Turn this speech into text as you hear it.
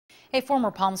A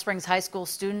former Palm Springs High School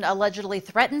student allegedly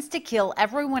threatens to kill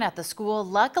everyone at the school.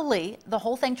 Luckily, the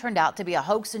whole thing turned out to be a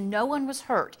hoax and no one was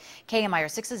hurt.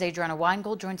 KMIR-6's Adriana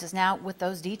Weingold joins us now with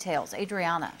those details.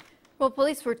 Adriana. Well,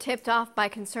 police were tipped off by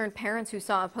concerned parents who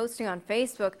saw a posting on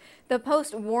Facebook. The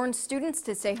post warned students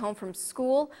to stay home from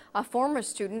school. A former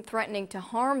student threatening to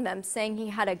harm them, saying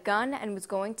he had a gun and was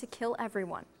going to kill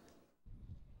everyone.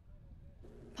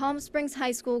 Palm Springs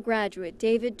High School graduate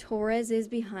David Torres is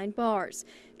behind bars,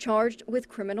 charged with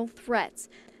criminal threats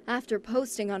after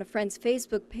posting on a friend's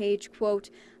Facebook page,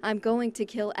 quote, "I'm going to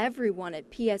kill everyone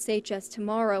at PSHS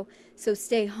tomorrow, so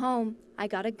stay home, I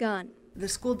got a gun." The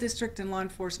school district and law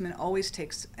enforcement always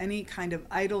takes any kind of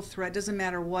idle threat, doesn't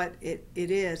matter what it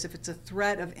is. If it's a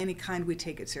threat of any kind, we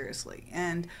take it seriously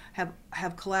and we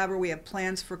have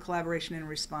plans for collaboration and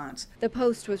response. The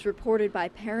post was reported by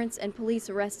parents, and police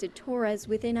arrested Torres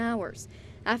within hours.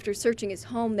 After searching his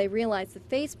home, they realized the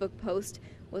Facebook post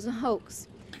was a hoax.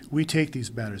 We take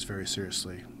these matters very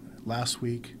seriously. Last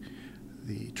week,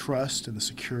 the trust and the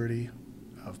security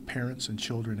of parents and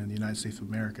children in the United States of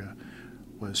America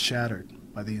was shattered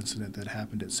by the incident that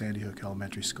happened at Sandy Hook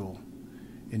Elementary School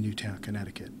in Newtown,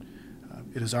 Connecticut.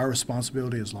 It is our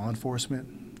responsibility as law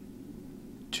enforcement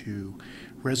to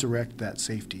resurrect that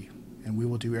safety, and we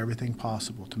will do everything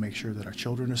possible to make sure that our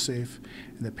children are safe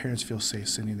and that parents feel safe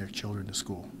sending their children to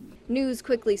school. News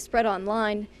quickly spread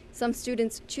online, some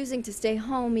students choosing to stay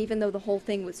home even though the whole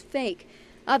thing was fake.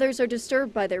 Others are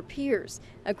disturbed by their peers,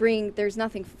 agreeing there's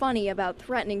nothing funny about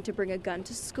threatening to bring a gun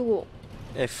to school.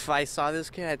 If I saw this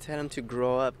kid, I'd tell him to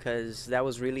grow up, because that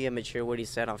was really immature what he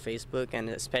said on Facebook, and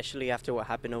especially after what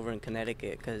happened over in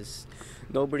Connecticut, because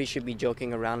nobody should be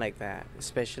joking around like that,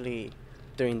 especially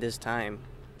during this time.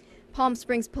 Palm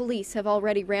Springs police have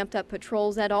already ramped up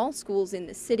patrols at all schools in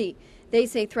the city. They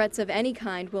say threats of any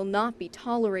kind will not be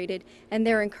tolerated, and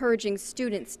they're encouraging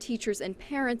students, teachers, and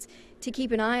parents to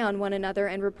keep an eye on one another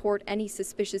and report any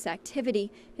suspicious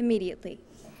activity immediately.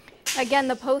 Again,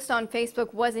 the post on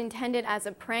Facebook was intended as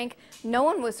a prank. No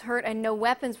one was hurt and no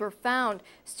weapons were found.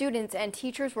 Students and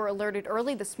teachers were alerted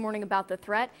early this morning about the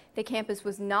threat. The campus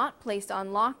was not placed on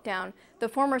lockdown. The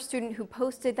former student who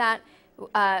posted that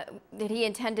he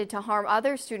intended to harm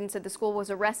other students at the school was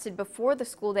arrested before the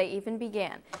school day even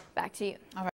began. Back to you. All right.